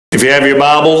If you have your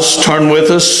Bibles, turn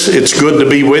with us. It's good to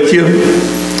be with you.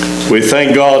 We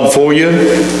thank God for you.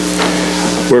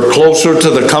 We're closer to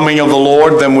the coming of the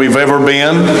Lord than we've ever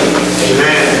been.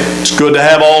 Amen. It's good to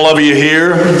have all of you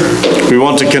here. We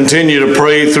want to continue to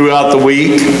pray throughout the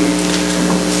week.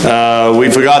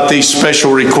 We've got these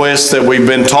special requests that we've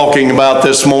been talking about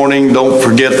this morning. Don't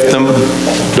forget them.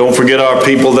 Don't forget our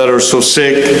people that are so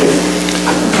sick.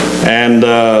 And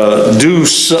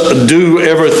do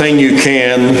everything you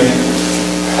can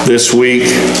this week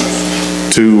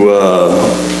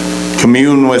to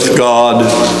commune with God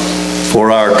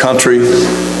for our country,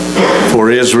 for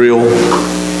Israel,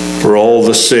 for all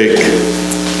the sick,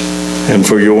 and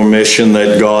for your mission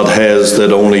that God has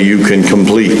that only you can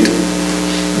complete.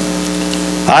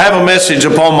 I have a message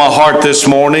upon my heart this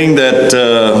morning that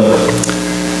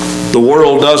the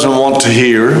world doesn't want to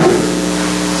hear.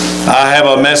 I have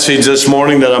a message this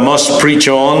morning that I must preach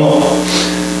on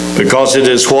because it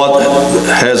is what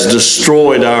has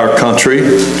destroyed our country.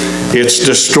 It's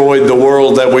destroyed the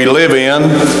world that we live in.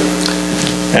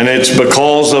 And it's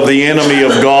because of the enemy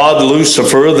of God,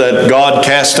 Lucifer, that God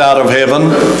cast out of heaven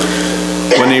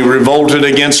when he revolted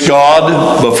against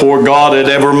God before God had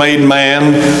ever made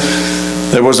man.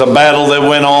 There was a battle that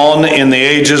went on in the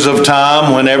ages of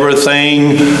time when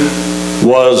everything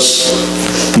was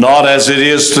not as it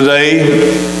is today.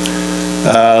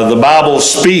 The Bible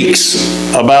speaks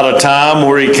about a time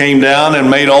where he came down and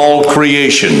made all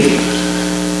creation.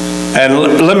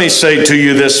 And let me say to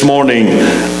you this morning,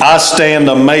 I stand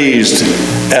amazed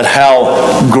at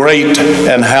how great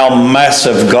and how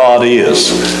massive God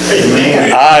is.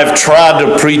 Amen. I've tried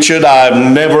to preach it.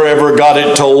 I've never ever got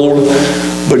it told.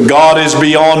 But God is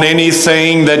beyond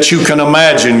anything that you can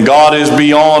imagine. God is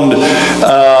beyond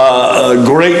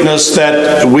greatness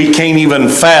that we can't even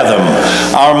fathom.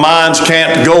 Our minds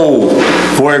can't go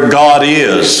where God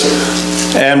is.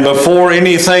 And before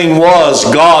anything was,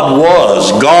 God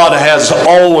was. God has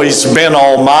always been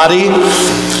almighty.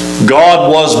 God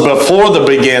was before the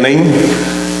beginning,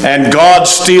 and God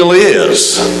still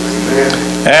is.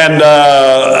 And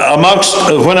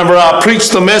whenever I preach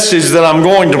the message that I'm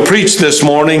going to preach this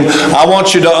morning, I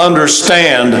want you to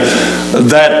understand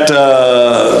that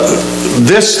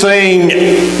this thing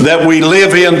that we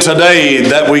live in today,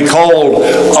 that we call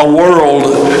a world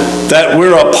that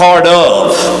we're a part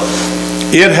of,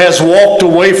 it has walked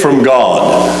away from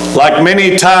God. Like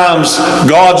many times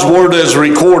God's Word is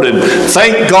recorded.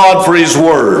 Thank God for His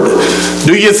Word.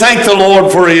 Do you thank the Lord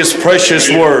for His precious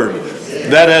Word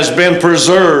that has been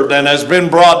preserved and has been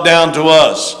brought down to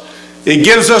us? It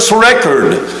gives us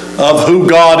record of who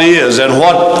God is and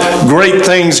what great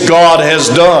things God has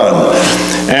done.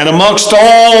 And amongst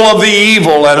all of the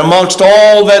evil and amongst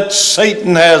all that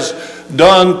Satan has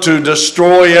done to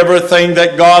destroy everything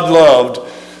that God loved,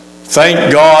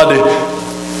 thank God,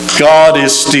 God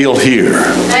is still here.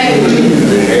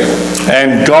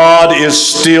 And God is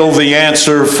still the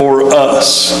answer for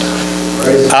us.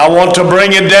 I want to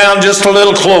bring it down just a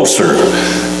little closer.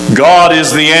 God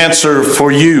is the answer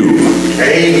for you.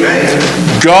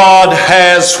 Amen. God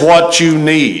has what you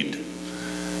need.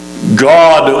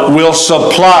 God will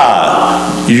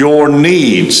supply your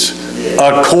needs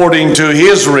according to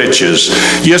His riches.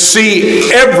 You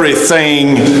see,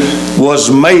 everything was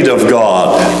made of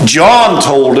God. John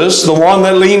told us, the one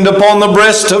that leaned upon the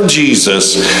breast of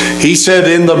Jesus, he said,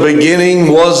 in the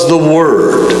beginning was the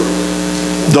Word.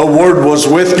 The Word was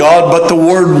with God, but the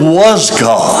Word was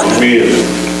God.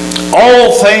 Amen.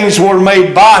 All things were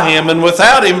made by Him, and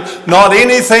without Him, not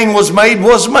anything was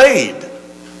made.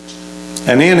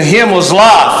 And in Him was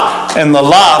life, and the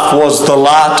life was the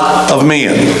light of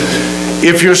men.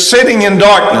 If you're sitting in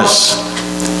darkness,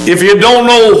 if you don't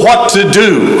know what to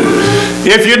do,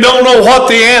 if you don't know what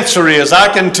the answer is,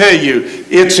 I can tell you,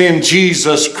 it's in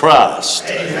Jesus Christ.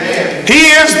 Amen. He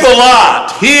is the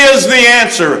light. He is the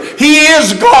answer. He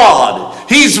is God.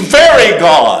 He's very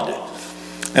God.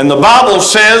 And the Bible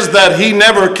says that He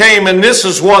never came, and this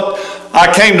is what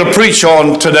I came to preach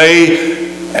on today,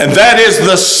 and that is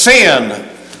the sin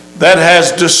that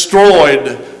has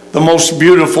destroyed the most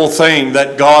beautiful thing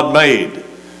that God made,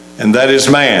 and that is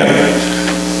man.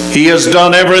 He has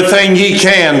done everything He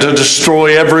can to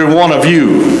destroy every one of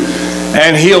you.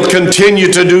 And He'll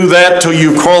continue to do that till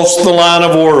you cross the line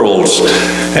of worlds.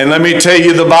 And let me tell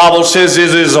you, the Bible says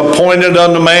it is appointed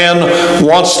unto man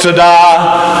once to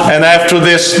die, and after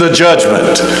this the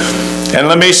judgment. And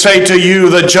let me say to you,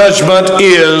 the judgment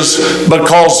is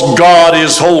because God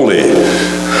is holy.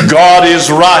 God is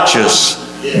righteous.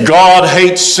 God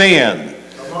hates sin.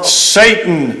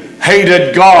 Satan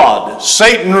hated God.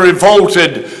 Satan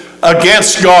revolted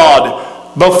against God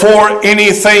before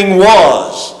anything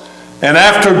was. And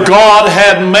after God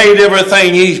had made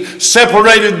everything, He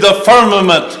separated the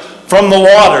firmament from the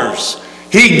waters.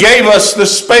 He gave us the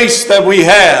space that we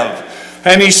have.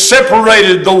 And He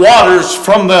separated the waters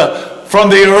from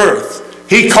the earth.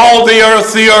 He called the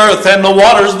earth and the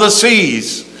waters the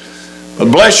seas.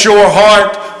 But bless your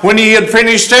heart, when He had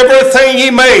finished everything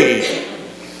He made,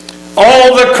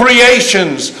 all the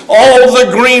creations, all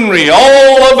the greenery,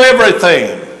 all of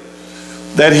everything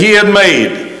that He had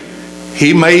made,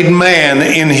 He made man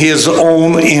in His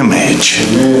own image.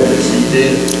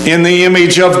 In the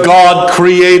image of God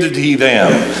created He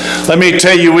them. Let me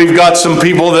tell you, we've got some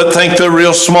people that think they're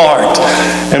real smart.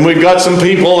 And we've got some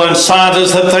people and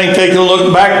scientists that think they can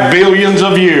look back billions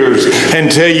of years and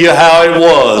tell you how it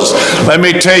was. Let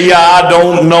me tell you, I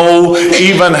don't know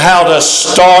even how to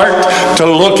start to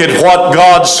look at what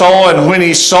God saw and when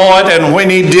He saw it and when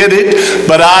He did it.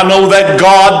 But I know that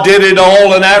God did it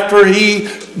all, and after He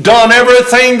done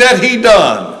everything that He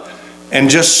done and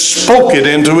just spoke it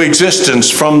into existence,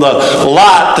 from the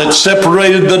light that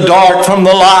separated the dark from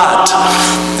the light.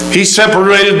 He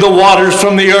separated the waters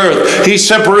from the earth. He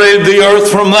separated the earth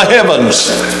from the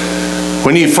heavens.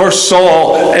 When He first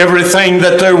saw everything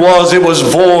that there was, it was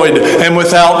void and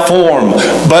without form.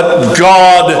 But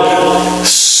God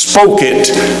spoke it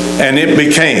and it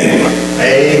became.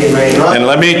 Amen. And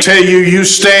let me tell you, you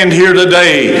stand here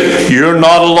today, you're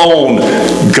not alone.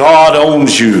 God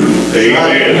owns you.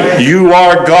 Amen. You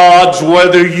are God's,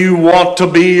 whether you want to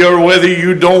be or whether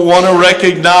you don't want to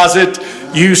recognize it.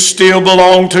 You still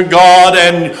belong to God.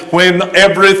 And when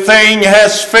everything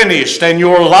has finished and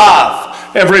your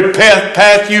life, every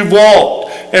path you've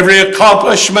walked, every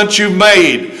accomplishment you've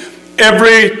made,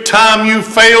 every time you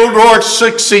failed or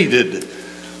succeeded,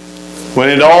 when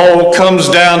it all comes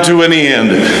down to an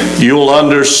end, you'll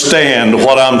understand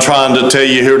what I'm trying to tell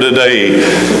you here today.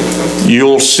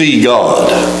 You'll see God.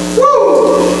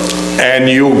 And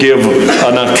you'll give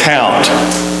an account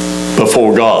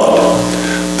before God.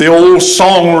 The old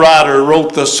songwriter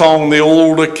wrote the song, "The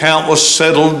old account was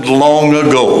settled long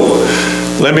ago."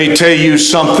 Let me tell you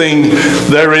something.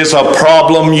 There is a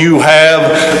problem you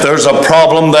have. There's a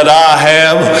problem that I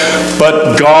have.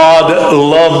 But God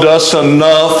loved us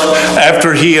enough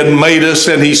after He had made us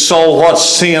and He saw what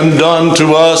sin done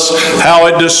to us, how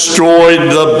it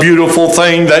destroyed the beautiful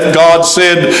thing that God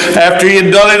said after He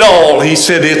had done it all. He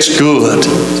said, "It's good."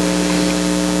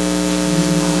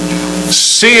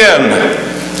 Sin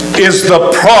is the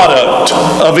product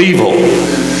of evil.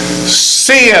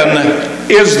 Sin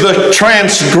is the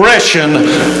transgression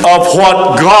of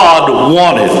what God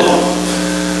wanted,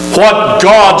 what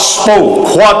God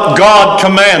spoke, what God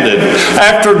commanded.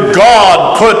 After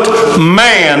God put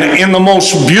man in the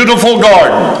most beautiful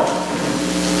garden,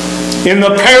 in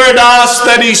the paradise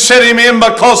that He set him in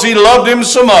because He loved him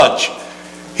so much,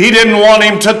 He didn't want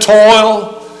him to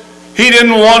toil. He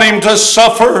didn't want him to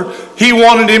suffer. He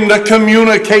wanted him to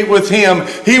communicate with Him.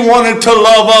 He wanted to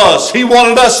love us. He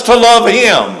wanted us to love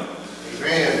Him.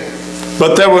 Amen.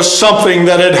 But there was something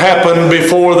that had happened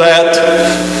before that,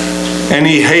 and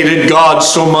he hated God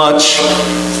so much.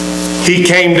 He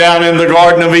came down in the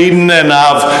Garden of Eden, and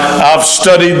I've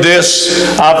studied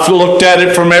this. I've looked at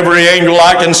it from every angle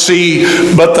I can see,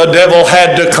 but the devil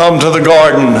had to come to the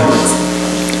garden.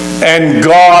 And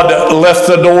God left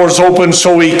the doors open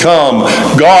so He come.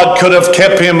 God could have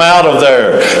kept him out of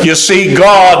there. You see,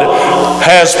 God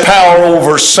has power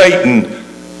over Satan,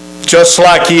 just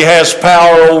like He has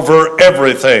power over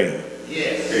everything.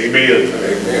 Yes. Amen.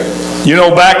 Amen. You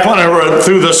know, back whenever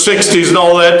through the 60s and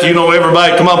all that, you know,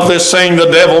 everybody come up with this saying,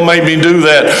 "The devil made me do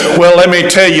that." Well, let me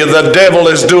tell you, the devil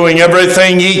is doing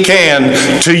everything he can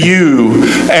to you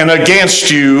and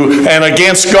against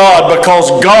God, because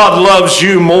God loves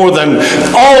you more than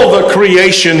all the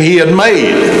creation He had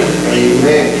made.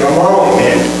 Amen. Come on,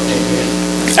 man.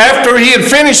 After He had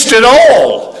finished it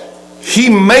all, He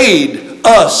made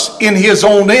us in His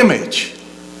own image.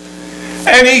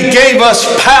 And He gave us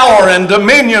power and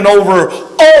dominion over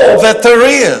all that there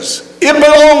is. It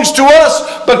belongs to us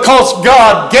because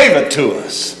God gave it to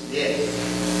us.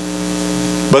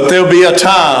 But there'll be a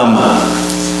time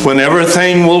when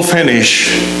everything will finish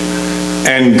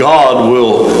and God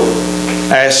will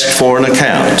ask for an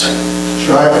account.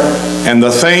 And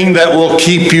the thing that will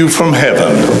keep you from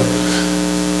heaven,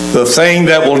 the thing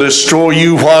that will destroy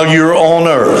you while you're on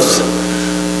earth,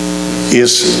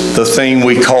 is the thing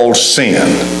we call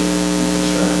sin.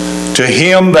 To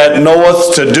him that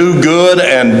knoweth to do good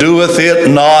and doeth it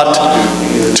not,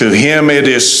 to him it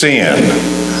is sin.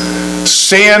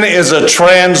 Sin is a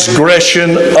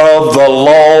transgression of the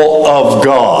law of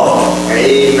God.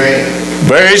 Amen.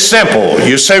 Very simple.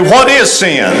 You say, what is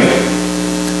sin?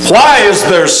 Why is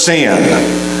there sin?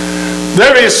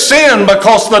 There is sin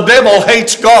because the devil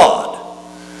hates God.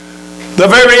 The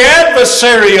very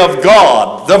adversary of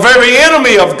God, the very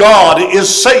enemy of God is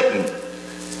Satan.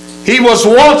 He was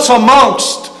once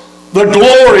amongst the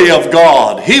glory of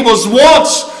God. He was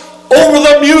once over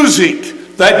the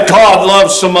music that God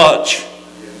loves so much.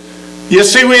 You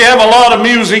see, we have a lot of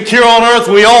music here on earth.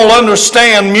 We all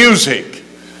understand music.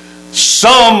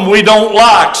 Some we don't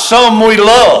like, some we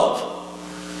love.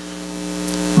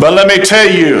 But let me tell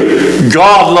you,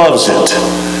 God loves it.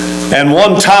 And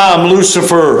one time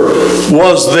Lucifer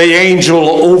was the angel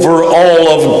over all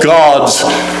of God's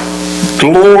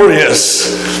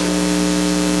glorious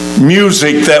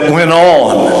music that went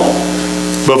on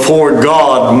before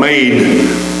God made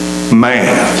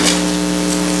man.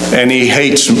 And he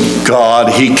hates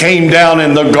God. He came down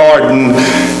in the garden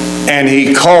and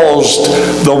he caused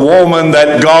the woman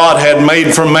that God had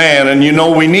made for man. And you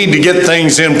know, we need to get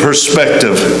things in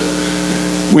perspective.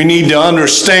 We need to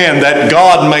understand that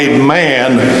God made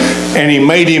man and he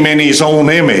made him in his own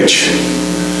image.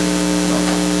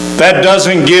 That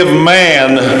doesn't give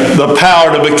man the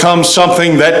power to become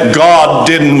something that God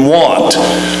didn't want.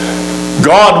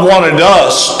 God wanted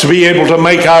us to be able to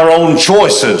make our own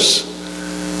choices.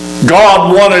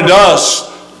 God wanted us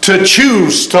to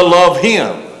choose to love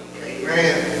him.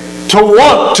 Amen. To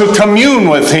want to commune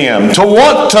with him, to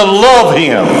want to love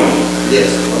him.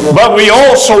 Yes. But we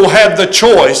also have the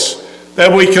choice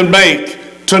that we can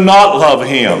make to not love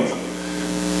him.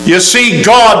 You see,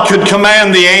 God could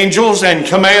command the angels and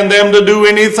command them to do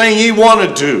anything he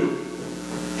wanted to.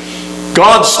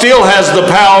 God still has the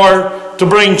power to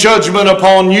bring judgment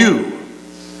upon you.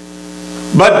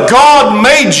 But God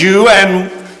made you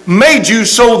and made you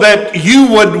so that you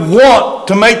would want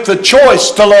to make the choice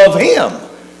to love him.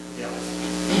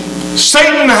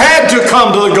 Satan had to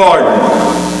come to the garden.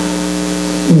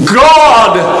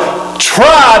 God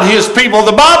tried his people.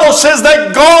 The Bible says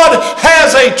that God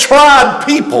has a tried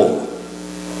people.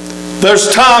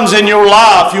 There's times in your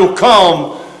life you'll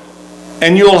come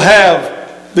and you'll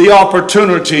have the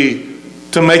opportunity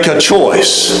to make a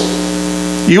choice.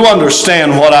 You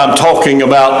understand what I'm talking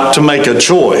about, to make a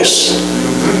choice.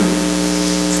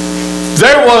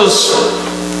 There was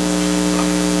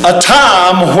a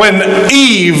time when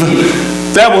Eve,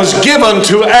 that was given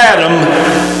to Adam,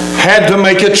 had to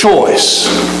make a choice.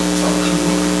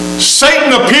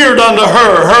 Satan appeared unto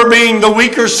her being the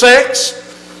weaker sex.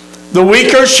 The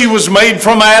weaker, she was made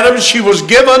from Adam. She was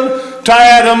given to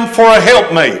Adam for a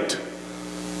helpmate.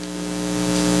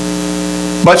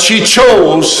 But she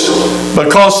chose,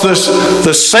 because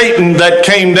the Satan that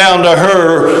came down to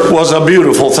her was a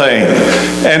beautiful thing.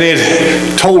 And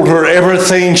it told her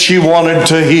everything she wanted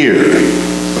to hear.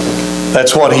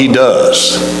 That's what he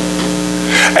does.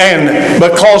 And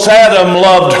because Adam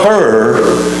loved her,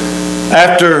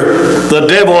 after the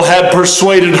devil had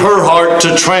persuaded her heart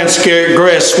to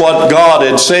transgress what God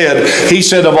had said, he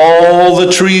said, of all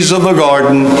the trees of the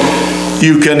garden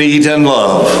you can eat and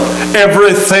love.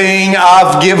 Everything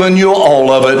I've given you, all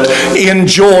of it,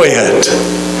 enjoy it.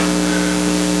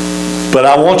 But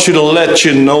I want you to let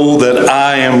you know that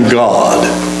I am God.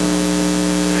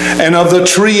 And of the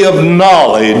tree of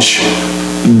knowledge,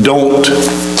 don't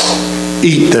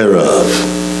eat thereof.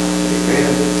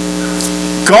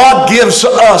 God gives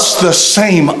us the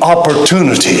same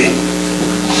opportunity.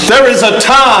 There is a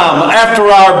time after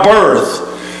our birth,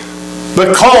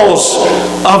 because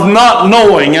of not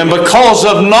knowing and because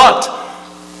of not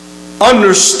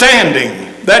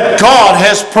understanding, that God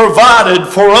has provided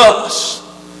for us.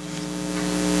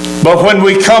 But when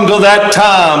we come to that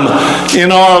time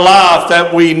in our life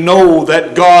that we know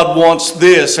that God wants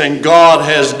this and God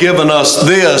has given us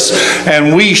this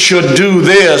and we should do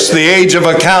this, the age of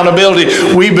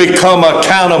accountability, we become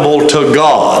accountable to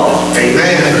God.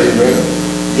 Amen.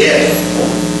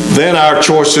 Yes. Then our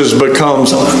choices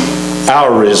becomes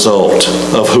our result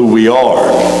of who we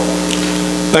are.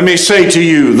 Let me say to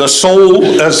you, the soul,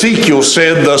 Ezekiel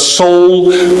said, the soul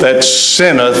that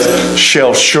sinneth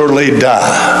shall surely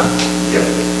die.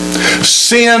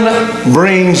 Sin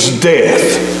brings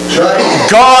death.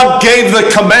 God gave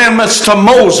the commandments to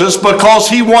Moses because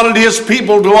he wanted his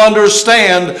people to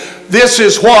understand this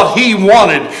is what he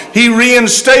wanted. He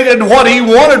reinstated what he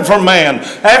wanted from man.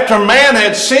 After man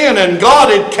had sinned and God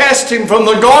had cast him from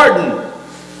the garden,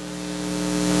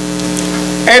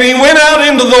 and he went out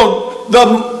into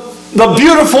the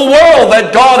beautiful world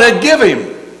that God had given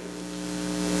him.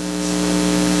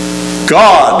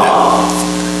 God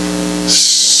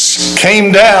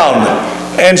came down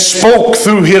and spoke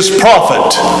through his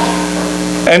prophet.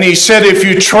 And he said, if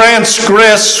you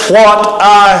transgress what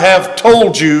I have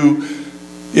told you,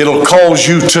 it'll cause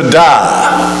you to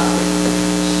die.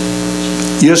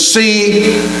 You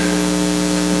see,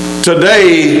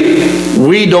 today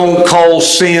we don't call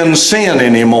sin sin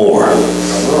anymore.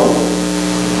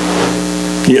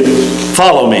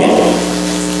 Follow me.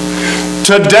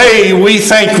 Today we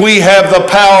think we have the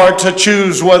power to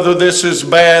choose whether this is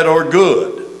bad or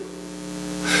good.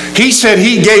 He said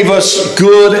He gave us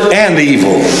good and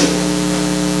evil.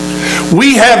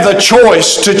 We have the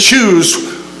choice to choose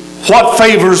what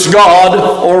favors God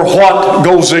or what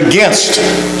goes against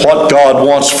what God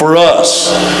wants for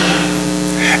us.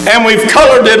 And we've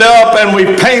colored it up and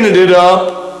we've painted it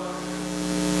up.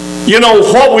 You know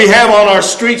what we have on our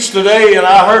streets today, and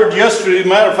I heard yesterday, as a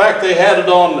matter of fact, they had it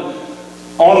on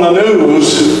the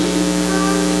news,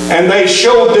 and they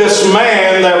showed this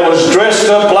man that was dressed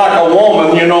up like a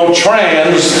woman, you know,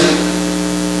 trans,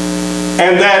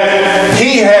 and that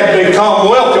he had become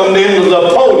welcomed into the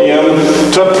podium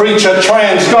to preach a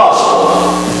trans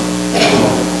gospel.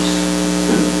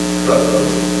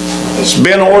 It's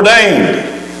been ordained.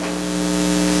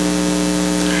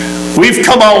 We've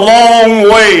come a long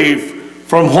way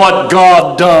from what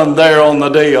God done there on the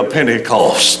day of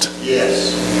Pentecost.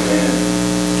 Yes.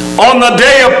 On the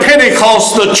day of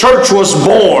Pentecost, the church was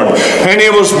born, and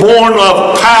it was born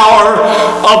of power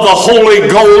of the Holy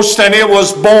Ghost, and it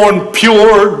was born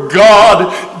pure.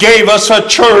 God gave us a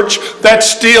church that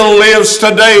still lives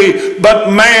today,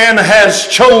 but man has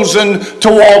chosen to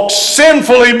walk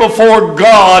sinfully before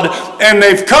God, and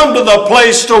they've come to the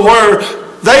place to where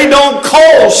they don't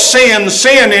call sin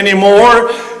sin anymore.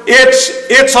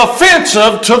 It's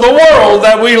offensive to the world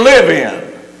that we live in.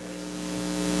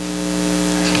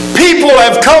 People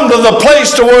have come to the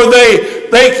place to where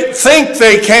they think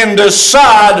they can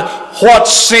decide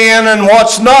what's sin and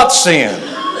what's not sin.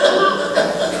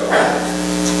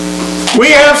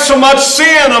 We have so much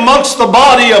sin amongst the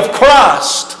body of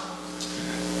Christ.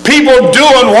 People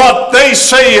doing what they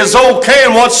say is okay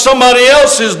and what somebody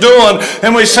else is doing.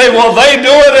 And we say, well, they do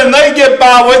it and they get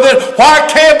by with it. Why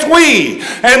can't we?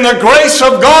 And the grace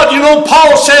of God, you know,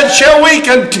 Paul said, shall we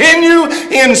continue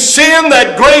in sin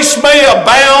that grace may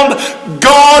abound?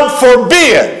 God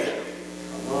forbid.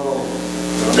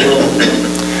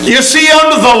 You see,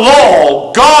 under the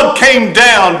law, God came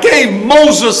down, gave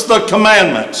Moses the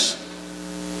commandments.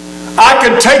 I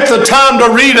could take the time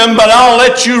to read them, but I'll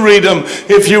let you read them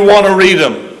if you want to read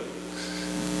them.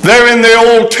 They're in the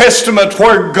Old Testament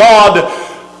where God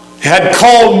had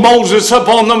called Moses up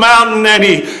on the mountain, and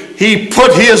he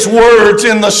put his words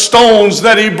in the stones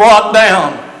that he brought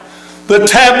down, the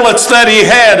tablets that he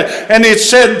had, and it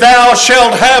said, thou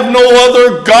shalt have no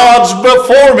other gods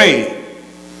before me.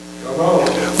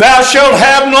 Thou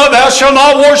shalt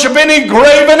not worship any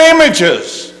graven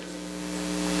images.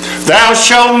 Thou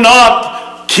shalt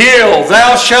not kill.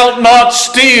 Thou shalt not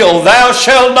steal. Thou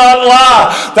shalt not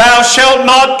lie. Thou shalt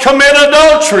not commit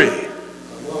adultery.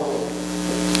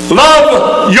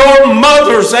 Love your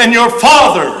mothers and your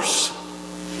fathers.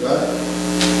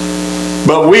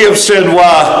 But we have said,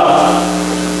 why,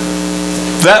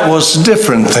 that was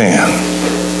different then.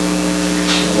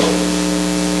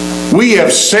 We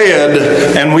have said,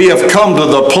 and we have come to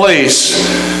the place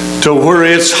to where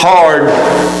it's hard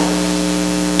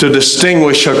to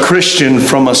distinguish a Christian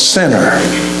from a sinner,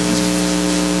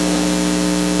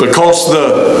 because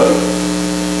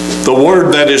the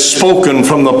word that is spoken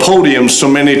from the podium so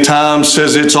many times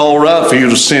says it's all right for you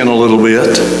to sin a little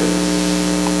bit.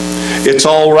 It's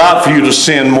all right for you to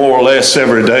sin more or less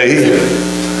every day.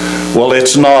 Well,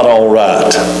 it's not all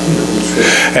right.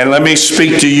 And let me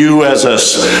speak to you as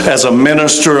a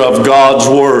minister of God's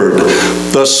word.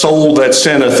 The soul that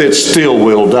sinneth, it still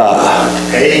will die.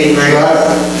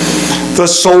 Amen. The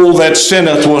soul that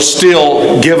sinneth will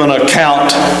still give an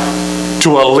account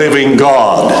to a living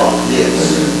God.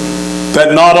 Yes.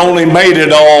 That not only made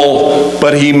it all,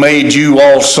 but He made you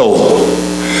also.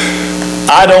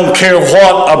 I don't care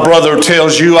what a brother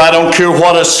tells you. I don't care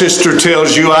what a sister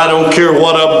tells you. I don't care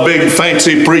what a big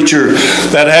fancy preacher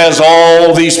that has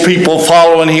all these people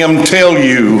following him tell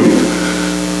you.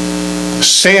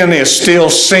 Sin is still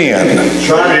sin.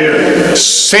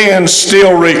 Sin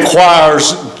still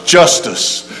requires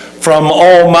justice from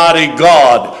Almighty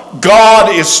God.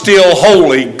 God is still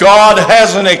holy. God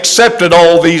hasn't accepted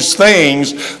all these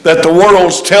things that the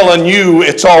world's telling you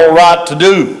it's all right to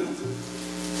do.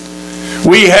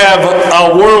 We have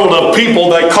a world of people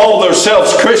that call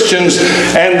themselves Christians,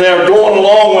 and they're going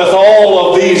along with all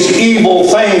of these evil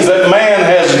things that man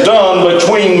has done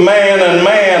between man and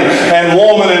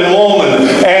woman,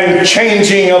 and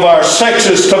changing of our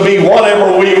sexes to be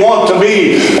whatever we want to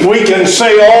be. We can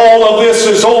say all of this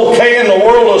is okay, and the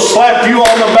world will slap you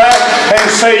on the back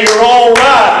and say you're all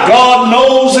right. God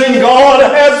knows and God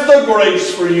has the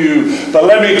grace for you. But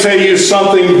let me tell you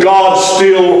something. God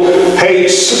still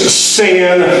hates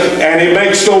sin, and it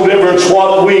makes no difference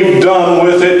what we've done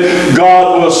with it.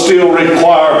 God will still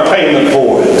require payment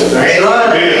for it.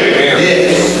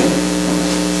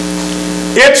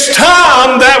 It's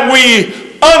time that we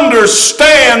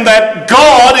understand that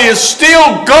God is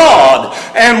still God,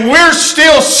 and we're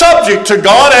still subject to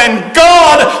God, and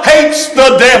God hates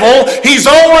the devil. He's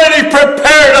already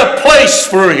prepared a place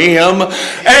for him,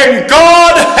 and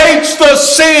God hates the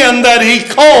sin that he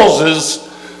causes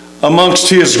amongst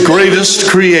his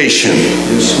greatest creation.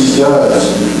 Yes, he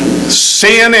does.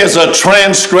 Sin is a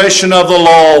transgression of the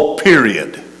law,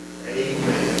 period.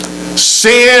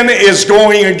 Sin is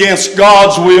going against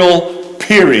God's will,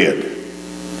 period.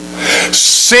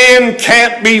 Sin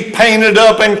can't be painted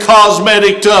up and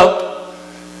cosmeticed up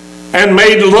and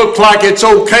made to look like it's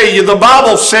okay. The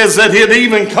Bible says that it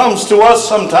even comes to us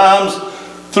sometimes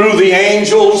through the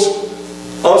angels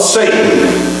of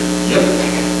Satan.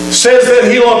 Says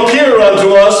that he'll appear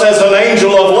unto us as an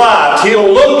angel of light.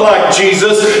 He'll look like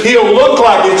Jesus. He'll look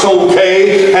like it's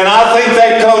okay. And I think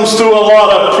that comes through a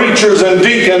lot of preachers and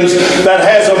deacons that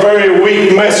has a very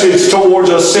weak message towards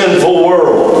a sinful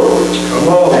world. Come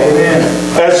on. Amen.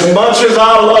 As much as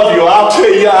I love you, I'll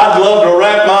tell you, I'd love to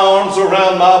wrap my arms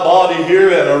around my body here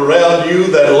and around you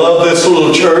that love this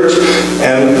little church,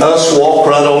 and us walk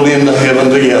right on into heaven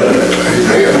together.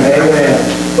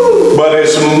 Amen. But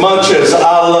as much as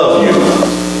I love you,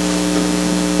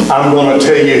 I'm going to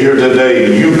tell you here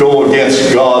today, you go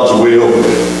against God's will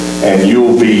and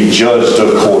you'll be judged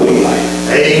accordingly.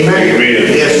 Amen.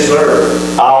 Yes,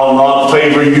 sir. I'll not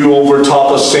favor you over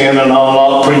top of sin, and I'll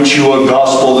not preach you a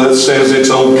gospel that says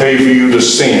it's okay for you to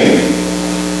sin.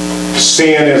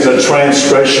 Sin is a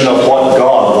transgression of what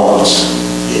God wants.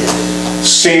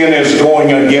 Sin is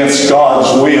going against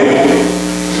God's will.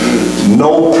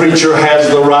 No preacher has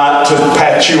the right to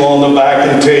pat you on the back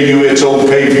and tell you it's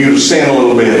okay for you to sin a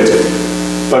little bit,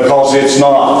 because it's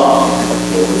not.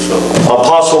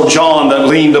 Apostle John, that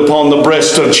leaned upon the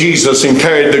breast of Jesus and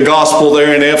carried the gospel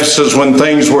there in Ephesus when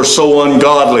things were so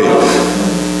ungodly,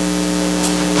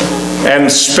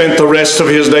 and spent the rest of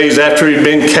his days after he'd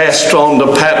been cast on to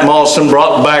Patmos and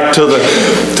brought back to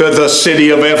the city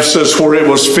of Ephesus, where it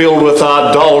was filled with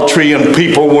idolatry and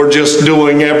people were just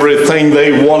doing everything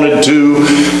they wanted to.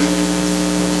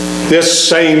 This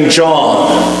same John,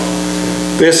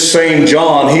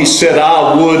 he said,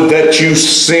 I would that you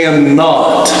sin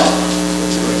not.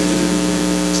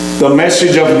 The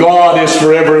message of God is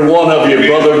for every one of you.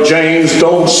 Brother James,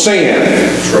 don't sin.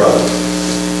 That's right.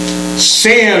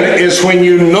 Sin is when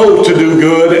you know to do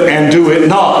good and do it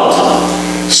not.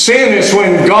 Sin is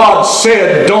when God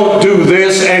said don't do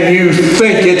this and you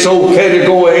think it's okay to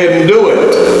go ahead and do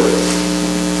it.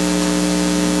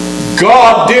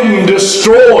 God didn't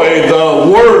destroy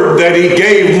the word that he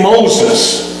gave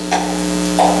Moses.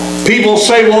 People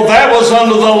say, well, that was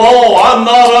under the law. I'm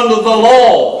not under the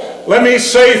law. Let me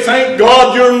say, thank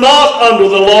God you're not under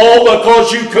the law,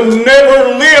 because you can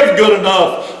never live good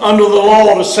enough under the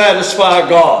law to satisfy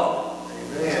God.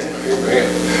 Amen.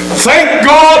 Thank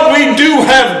God we do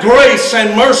have grace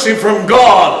and mercy from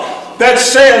God that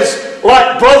says,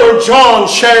 like Brother John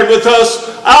shared with us,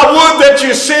 I would that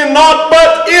you sin not,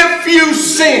 but if you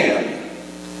sin,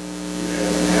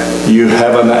 you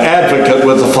have an advocate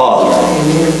with the Father.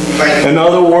 In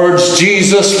other words,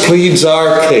 Jesus pleads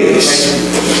our case.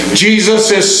 Jesus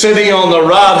is sitting on the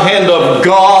right hand of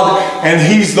God, and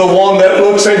he's the one that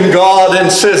looks at God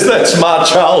and says, that's my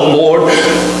child, Lord,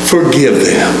 forgive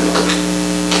them.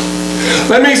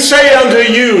 Let me say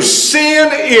unto you, sin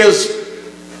is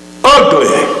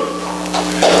ugly.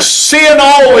 Sin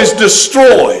always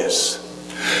destroys.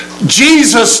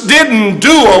 Jesus didn't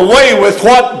do away with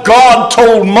what God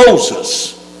told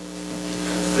Moses.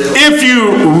 If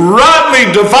you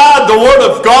rightly divide the Word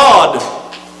of God,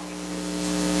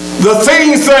 the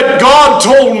things that God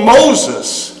told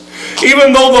Moses,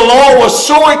 even though the law was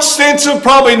so extensive,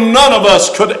 probably none of us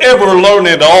could ever learn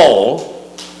it all.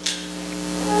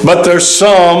 But there's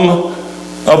some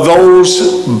of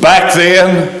those back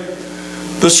then,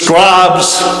 the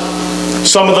scribes,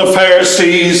 some of the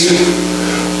Pharisees,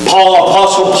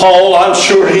 Apostle Paul, I'm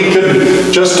sure he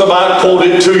could just about quote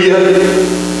it to you.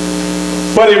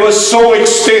 But it was so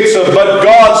extensive. But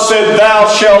God said, thou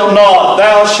shalt not,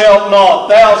 thou shalt not,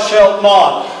 thou shalt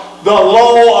not. The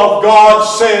law of God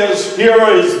says, here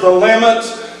is the limit.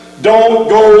 Don't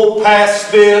go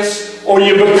past this, or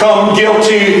you become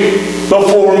guilty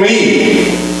before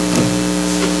me.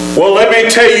 Well, let me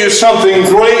tell you something.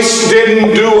 Grace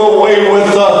didn't do away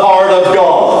with the heart of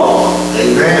God.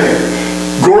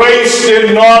 Amen. Grace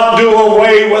did not do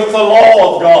away with the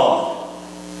law of God.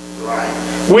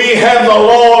 Right. We have the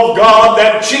law of God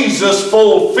that Jesus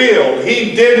fulfilled.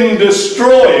 He didn't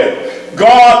destroy it.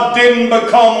 God didn't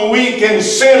become weak and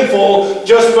sinful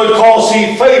just because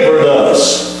He favored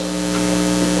us.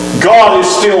 God is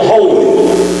still holy.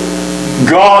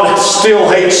 God still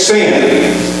hates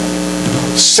sin.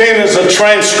 Sin is a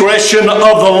transgression of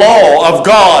the law of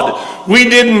God. We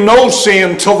didn't know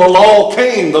sin till the law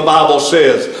came, the Bible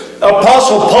says.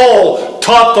 Apostle Paul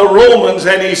taught the Romans,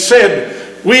 and he said,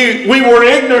 we were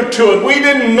ignorant to it. We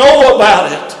didn't know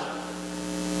about it.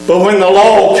 But when the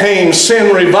law came,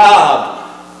 sin revived.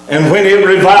 And when it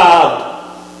revived,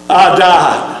 I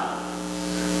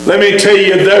died. Let me tell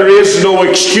you, there is no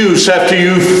excuse after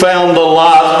you've found the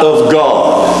light of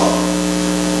God.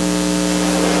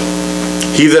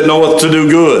 He that knoweth to do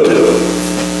good.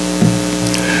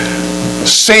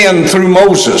 Sin through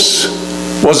Moses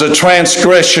was a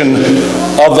transgression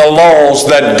of the laws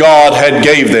that God had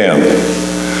gave them.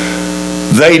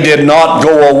 They did not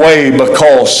go away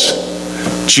because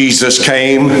Jesus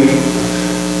came.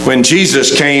 When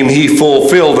Jesus came, He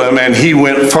fulfilled them, and He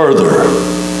went further.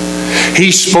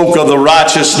 He spoke of the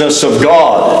righteousness of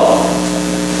God.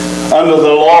 Under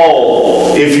the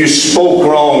law, if you spoke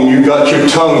wrong, you got your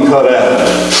tongue cut out.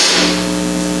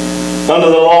 Under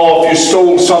the law, if you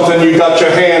stole something, you got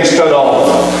your hands cut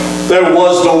off. There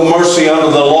was no mercy under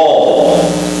the law.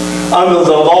 Under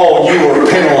the law, you were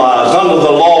penalized. Under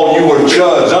the law, you were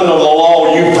judged. Under the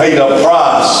law, you paid a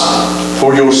price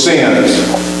for your sins.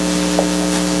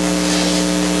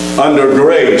 Under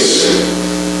grace,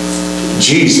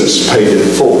 Jesus paid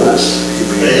it for us.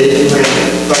 Amen.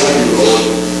 Thank you,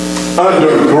 Lord.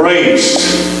 Under grace,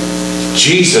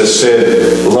 Jesus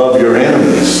said, love your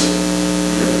enemies.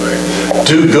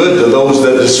 Do good to those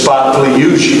that despitefully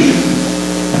use you.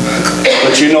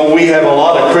 But you know, we have a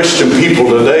lot of Christian people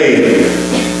today,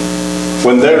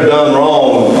 when they're done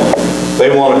wrong,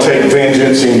 they want to take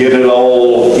vengeance and get it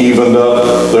all evened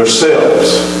up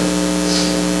themselves.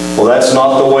 Well, that's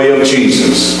not the way of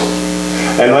Jesus.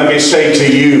 And let me say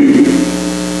to you,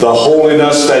 the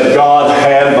holiness that God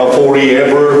had before He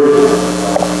ever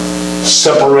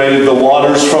separated the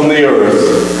waters from the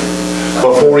earth,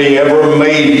 before He ever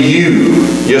made you.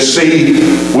 You see,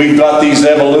 we've got these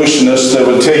evolutionists that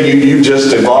would tell you you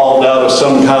just evolved out of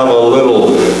some kind of a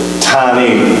little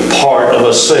tiny part of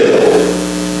a cell.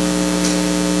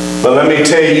 But let me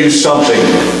tell you something.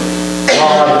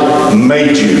 God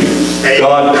made you.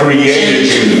 God created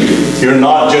you. You're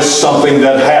not just something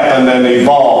that happened and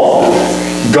evolved.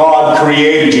 God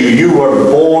created you. You were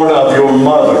born of your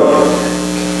mother.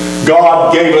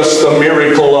 God gave us the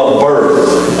miracle of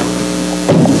birth.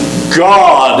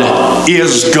 God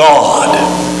is God.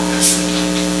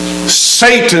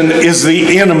 Satan is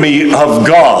the enemy of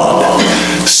God.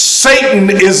 Satan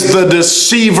is the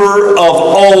deceiver of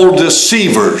all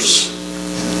deceivers.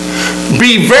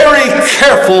 Be very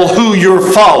careful who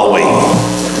you're following.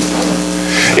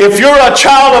 If you're a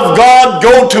child of God,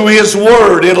 go to His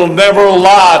Word. It'll never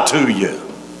lie to you.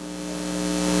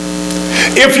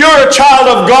 If you're a child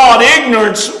of God,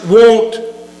 ignorance won't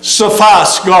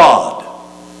suffice God.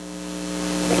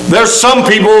 There's some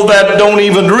people that don't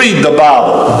even read the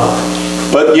Bible,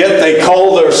 but yet they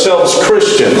call themselves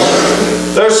Christians.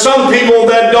 There's some people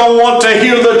that don't want to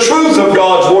hear the truth of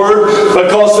God's Word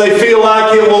because they feel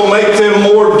like it will make them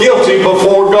more guilty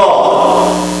before God.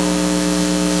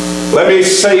 Let me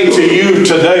say to you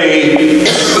today,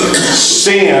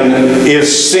 sin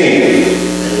is sin.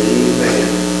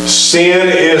 Sin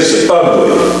is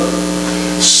ugly.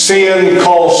 Sin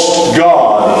cost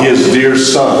God His dear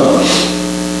Son.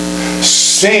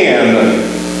 Sin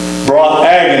brought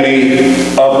agony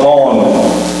upon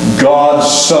God's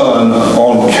Son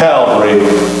on Calvary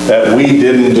that we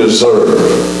didn't deserve.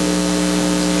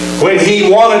 When He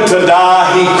wanted to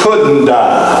die, He couldn't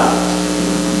die.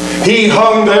 He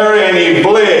hung there and He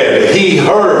bled. He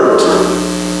hurt.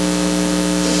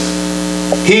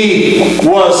 He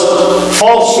was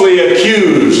falsely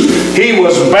accused. He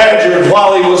was badgered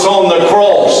while He was on the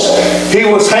cross. He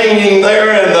was hanging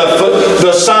there, and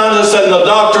the scientists and the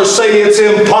doctors say it's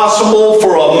impossible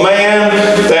for a man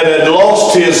that had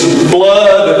lost his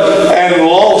blood and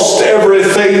lost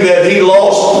everything that he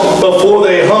lost before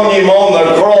they hung Him on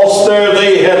the cross there.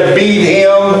 They had beat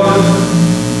Him.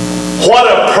 What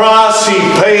a price He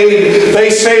paid. They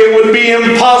say it would be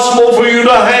impossible for you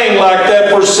to hang like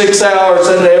that for 6 hours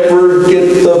and ever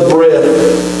get the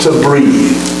breath to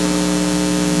breathe.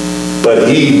 But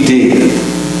He did.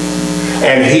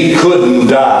 And He couldn't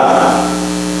die.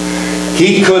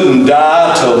 He couldn't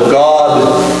die till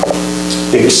God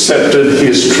accepted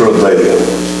his travail.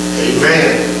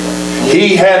 Amen.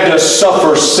 He had to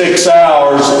suffer 6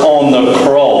 hours on the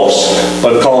cross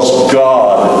because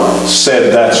God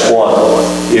said that's what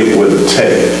it would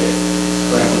take.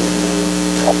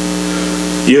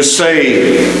 You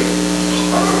say,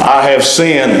 I have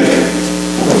sinned.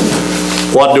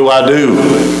 What do I do?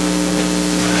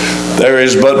 There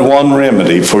is but one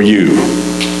remedy for you,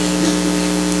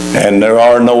 and there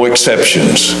are no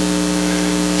exceptions.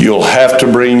 You'll have to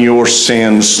bring your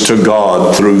sins to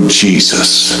God through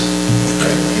Jesus.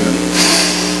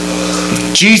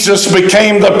 Jesus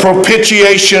became the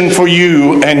propitiation for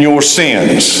you and your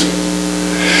sins.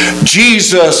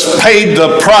 Jesus paid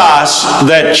the price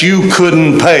that you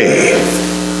couldn't pay.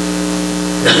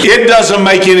 It doesn't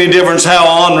make any difference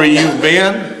how ornery you've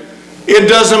been. It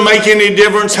doesn't make any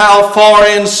difference how far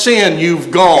in sin you've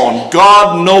gone.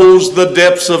 God knows the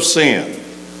depths of sin.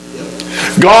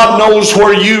 God knows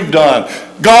where you've done.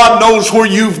 God knows where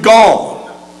you've gone.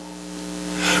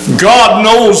 God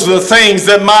knows the things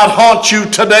that might haunt you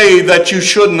today that you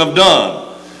shouldn't have done.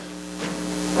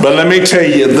 But let me tell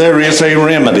you, there is a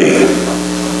remedy.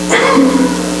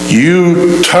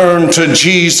 You turn to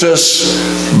Jesus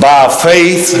by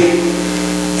faith,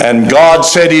 and God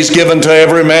said he's given to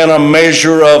every man a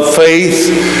measure of faith.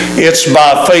 It's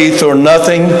by faith or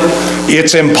nothing.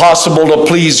 It's impossible to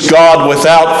please God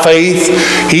without faith.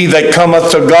 He that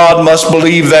cometh to God must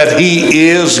believe that he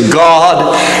is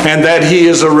God, and that he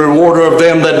is a rewarder of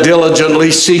them that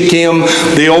diligently seek him.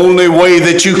 The only way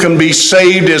that you can be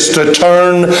saved is to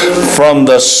turn from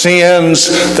the sins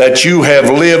that you have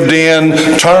lived in,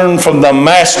 turn from the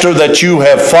master that you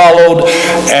have followed,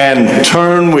 and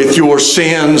turn with your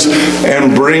sins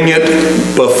and bring it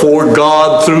before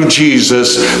God through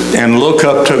Jesus, and look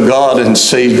up to God and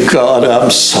say, God,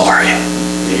 I'm sorry.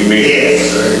 Amen.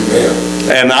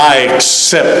 Amen. And I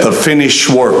accept the finished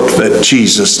work that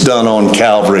Jesus done on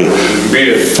Calvary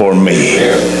for me.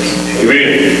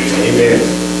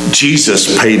 Amen.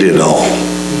 Jesus paid it all.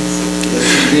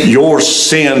 Your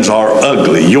sins are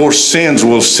ugly. Your sins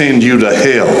will send you to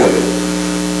hell.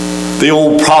 The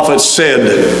old prophet said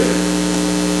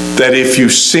that if you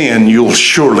sin, you'll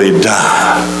surely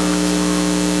die.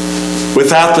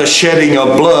 Without the shedding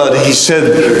of blood, he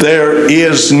said, there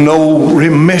is no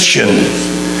remission.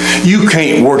 You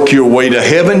can't work your way to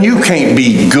heaven. You can't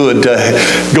be good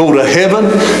to go to heaven.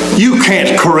 You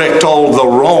can't correct all the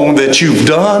wrong that you've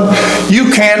done.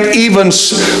 You can't even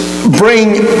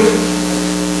bring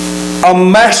a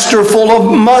master full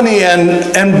of money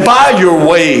and buy your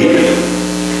way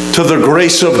to the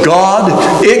grace of God.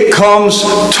 It comes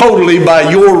totally by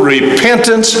your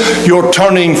repentance, your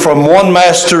turning from one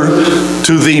master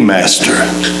to the master.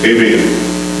 Amen.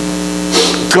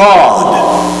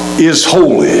 God is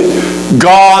holy.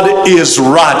 God is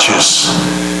righteous.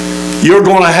 You're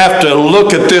going to have to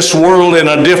look at this world in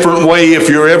a different way if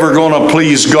you're ever going to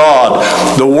please God.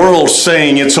 The world's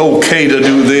saying it's okay to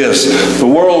do this. The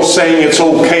world's saying it's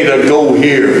okay to go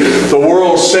here. The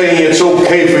world's saying it's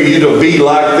okay for you to be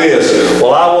like this.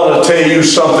 Well, I want to tell you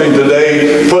something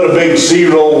today. Put a big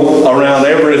zero around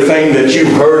everything that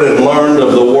you've heard and learned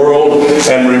of the world,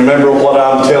 and remember what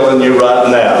I'm telling you right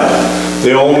now.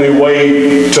 The only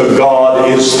way to God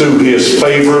is through his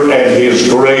favor and his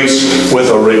grace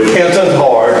with a repentant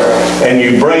heart, and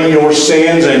you bring your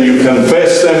sins and you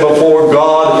confess them before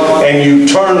God, and you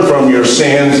turn from your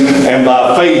sins, and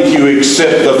by faith you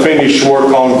accept the finished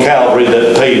work on Calvary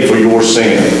that paid for your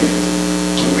sin.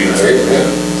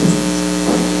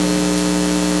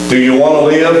 Do you want to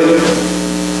live?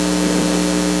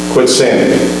 Quit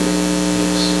sinning.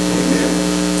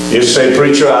 You say,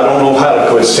 preacher, I don't know how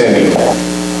to quit sinning.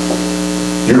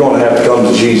 You're going to have to come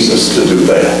to Jesus to do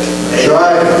that. That's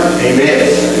right.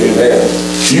 Amen. Amen.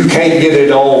 You can't get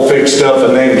it all fixed up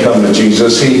and then come to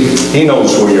Jesus. He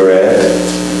knows where you're at.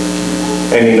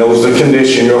 And he knows the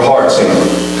condition your heart's in.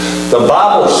 The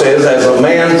Bible says, as a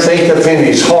man thinketh in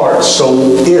his heart,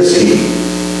 so is he.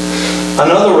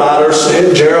 Another writer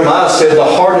said, Jeremiah said, the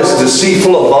heart is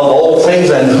deceitful above all things,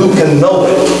 and who can know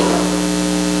it?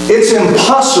 It's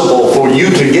impossible for you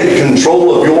to get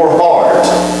control of your heart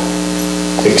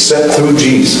except through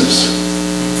Jesus.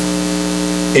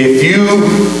 If you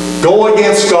go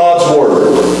against God's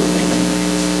word,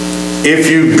 if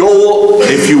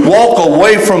you walk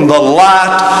away from the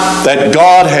light that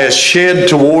God has shed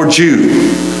towards you,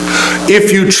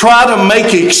 if you try to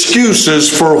make excuses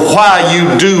for why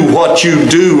you do what you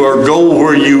do or go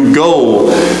where you go,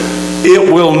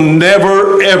 it will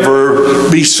never,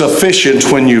 ever be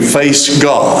sufficient when you face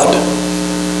God.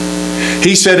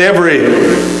 He said every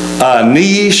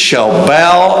knee shall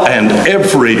bow and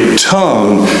every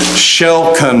tongue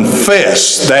shall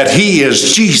confess that He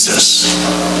is Jesus.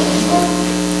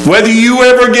 Whether you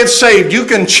ever get saved, you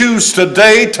can choose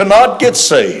today to not get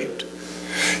saved.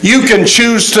 You can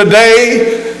choose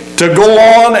today to go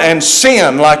on and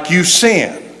sin like you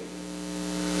sin.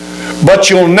 But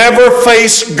you'll never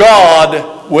face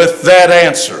God with that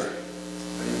answer.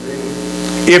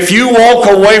 If you walk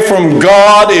away from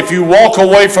God, if you walk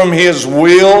away from His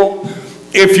will,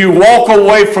 if you walk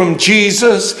away from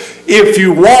Jesus, if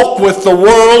you walk with the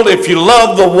world, if you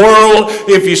love the world,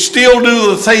 if you still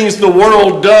do the things the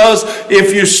world does,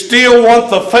 if you still want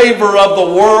the favor of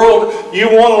the world, you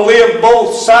want to live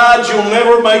both sides, you'll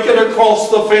never make it across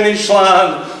the finish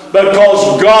line,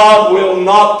 because God will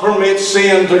not permit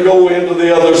sin to go into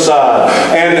the other side.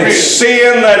 And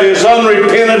sin that is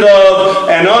unrepented of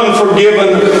and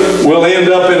unforgiven will end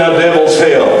up in a devil's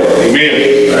hell.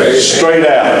 Amen. Straight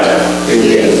out.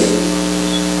 Amen.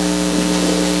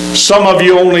 Some of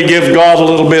you only give God a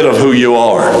little bit of who you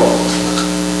are.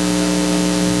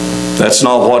 That's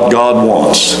not what God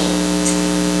wants.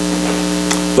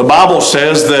 The Bible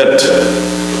says that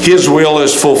His will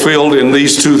is fulfilled in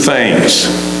these two things.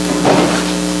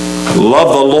 Love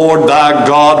the Lord thy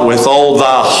God with all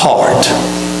thy heart,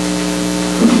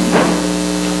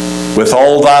 with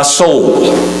all thy soul,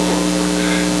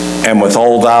 and with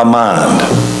all thy mind.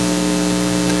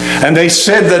 And they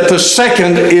said that the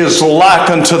second is like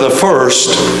unto the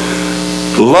first.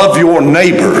 Love your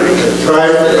neighbor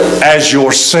as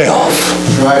yourself.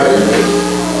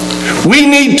 We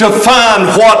need to find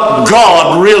what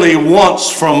God really wants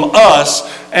from us,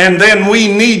 and then we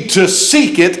need to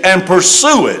seek it and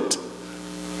pursue it.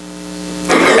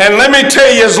 And let me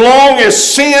tell you, as long as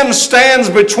sin stands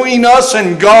between us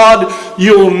and God,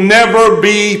 you'll never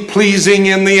be pleasing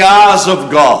in the eyes of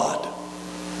God.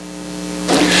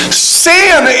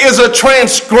 Sin is a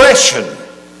transgression.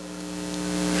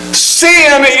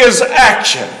 Sin is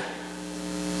action.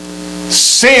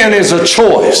 Sin is a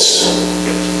choice.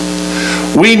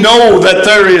 We know that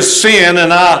there is sin,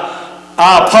 and I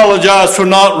apologize for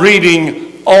not reading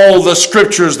all the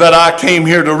scriptures that I came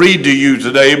here to read to you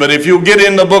today, but if you'll get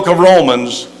in the book of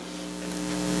Romans,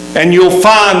 and you'll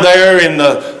find there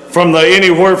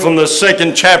anywhere from the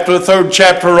second chapter, third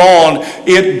chapter on,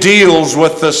 it deals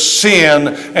with the sin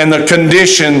and the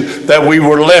condition that we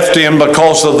were left in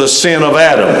because of the sin of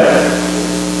Adam.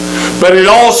 But it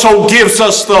also gives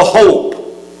us the hope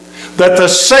that the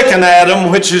second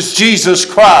Adam, which is Jesus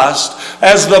Christ,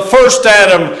 as the first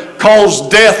Adam caused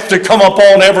death to come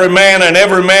upon every man and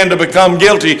every man to become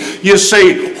guilty. You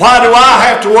say, why do I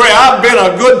have to worry? I've been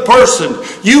a good person.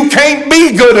 You can't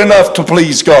be good enough to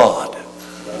please God.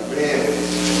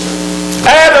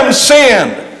 Adam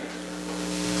sinned.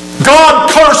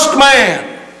 God cursed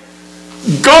man.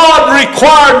 God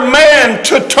required man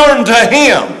to turn to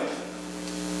Him.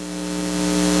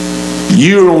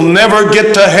 You'll never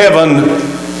get to heaven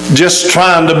just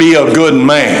trying to be a good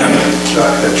man.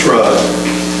 That's right.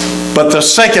 But the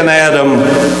second Adam,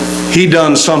 he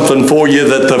done something for you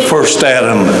that the first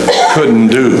Adam couldn't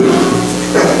do.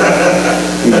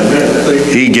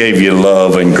 He gave you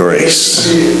love and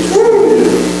grace.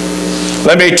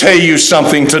 Let me tell you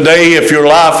something today. If your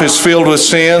life is filled with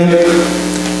sin,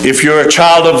 if you're a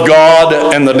child of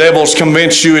God and the devil's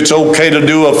convinced you it's okay to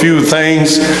do a few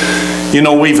things, you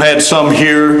know, we've had some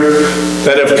here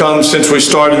that have come since we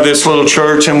started this little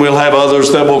church, and we'll have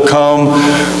others that will come.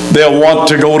 They'll want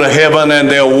to go to heaven and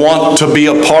they'll want to be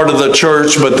a part of the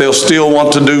church, but they'll still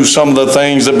want to do some of the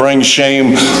things that bring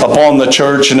shame upon the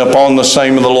church and upon the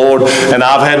name of the Lord. And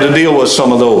I've had to deal with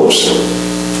some of those.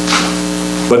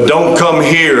 But don't come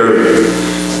here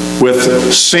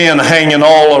with sin hanging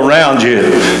all around you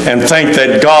and think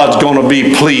that God's going to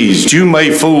be pleased. You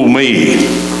may fool me.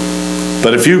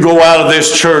 But if you go out of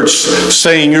this church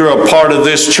saying you're a part of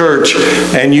this church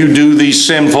and you do these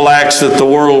sinful acts that the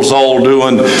world's all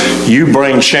doing, you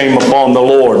bring shame upon the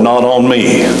Lord, not on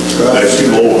me. Thank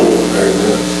you, Lord.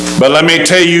 But let me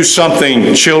tell you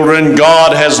something, children.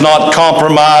 God has not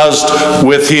compromised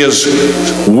with His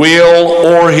will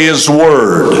or His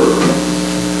word.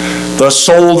 The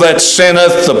soul that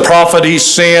sinneth, the prophet He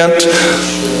sent,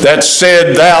 that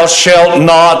said, "Thou shalt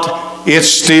not," it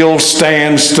still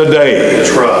stands today.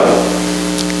 That's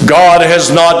right. God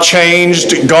has not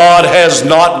changed. God has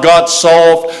not got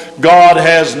soft. God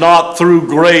has not, through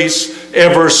grace,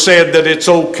 ever said that it's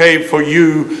okay for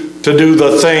you to do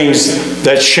the things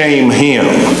that shame Him.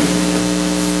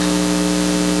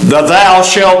 The thou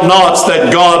shalt nots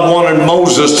that God wanted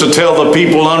Moses to tell the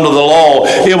people under the law,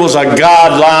 it was a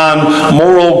guideline,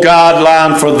 moral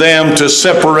guideline for them to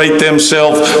separate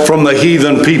themselves from the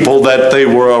heathen people that they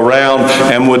were around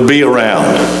and would be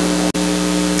around.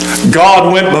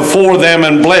 God went before them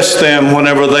and blessed them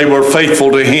whenever they were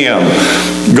faithful to Him.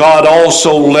 God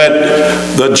also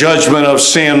let the judgment of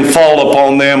sin fall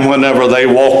upon them whenever they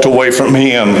walked away from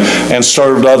Him and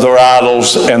served other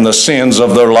idols and the sins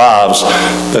of their lives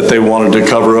that they wanted to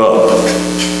cover up.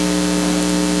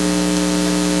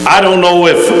 I don't know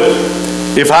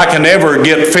if I can ever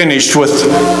get finished with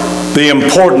the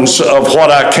importance of what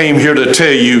I came here to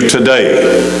tell you today.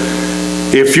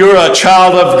 If you're a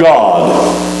child of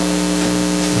God,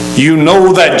 you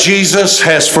know that Jesus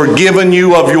has forgiven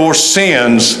you of your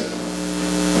sins.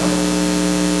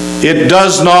 It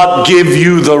does not give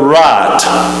you the right,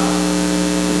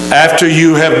 after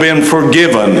you have been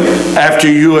forgiven, after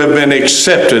you have been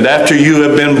accepted, after you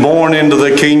have been born into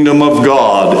the kingdom of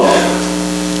God.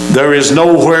 There is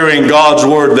nowhere in God's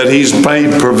word that He's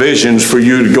made provisions for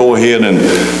you to go ahead and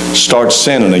start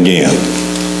sinning again.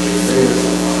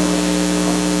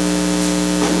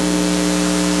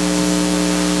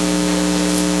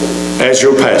 As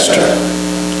your pastor,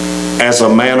 as a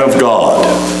man of God,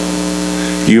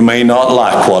 you may not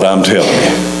like what I'm telling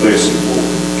you,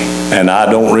 and I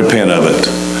don't repent of it.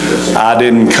 I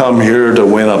didn't come here to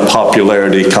win a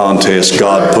popularity contest.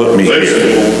 God put me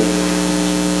here,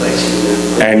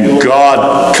 and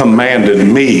God commanded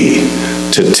me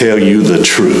to tell you the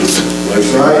truth. That's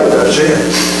right, that's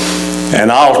it.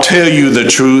 And I'll tell you the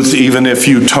truth even if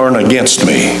you turn against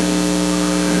me.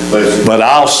 But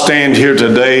I'll stand here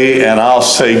today and I'll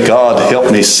say, God,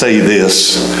 help me say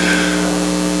this.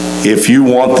 If you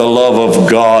want the love of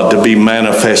God to be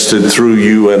manifested through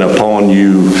you and upon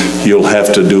you, you'll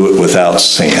have to do it without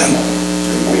sin.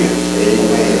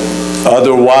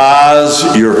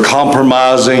 Otherwise, you're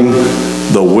compromising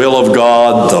the will of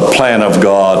God, the plan of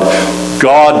God.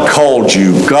 God called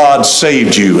you, God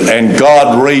saved you, and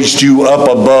God raised you up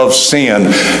above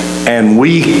sin. And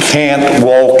we can't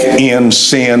walk in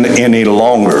sin any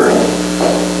longer.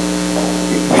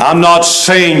 I'm not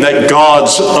saying that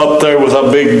God's up there with a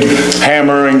big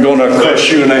hammer and going to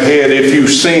crush you in the head if you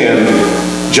sin.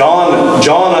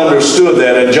 John understood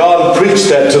that, and John preached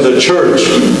that to the church.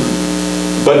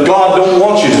 But God don't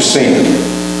want you to sin.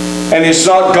 And it's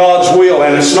not God's will,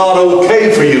 and it's not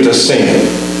okay for you to sin.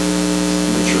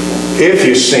 If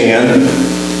you sin,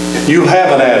 you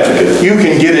have an advocate. You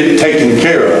can get it taken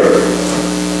care of.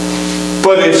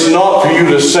 But it's not for you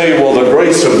to say, well, the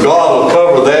grace of God will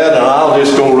cover that, and I'll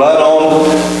just go right on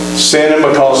sinning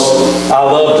because I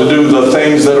love to do the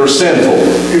things that are sinful.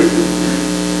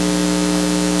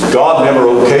 God never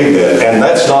okayed that, and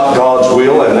that's not God's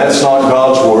will, and that's not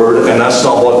God's word, and that's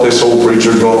not what this old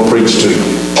preacher's going to preach to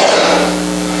you.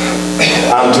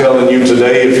 I'm telling you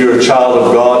today, if you're a child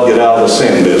of God, get out of the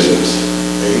sin business.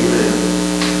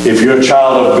 Amen. If you're a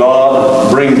child of God,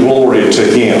 bring glory to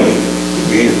Him.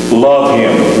 Amen. Love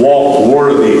Him. Walk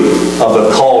worthy of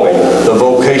the calling, the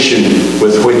vocation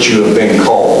with which you have been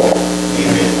called.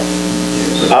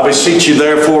 Amen. I beseech you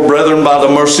therefore, brethren, by the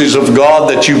mercies of God,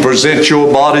 that you present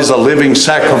your bodies a living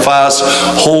sacrifice,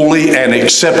 holy and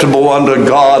acceptable unto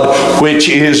God, which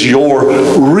is your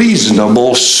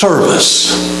reasonable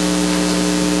service.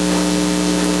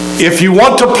 If you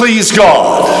want to please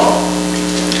God,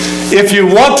 if you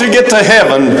want to get to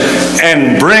heaven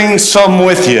and bring some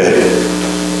with you,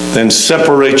 then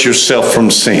separate yourself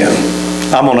from sin.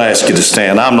 I'm going to ask you to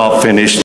stand. I'm not finished.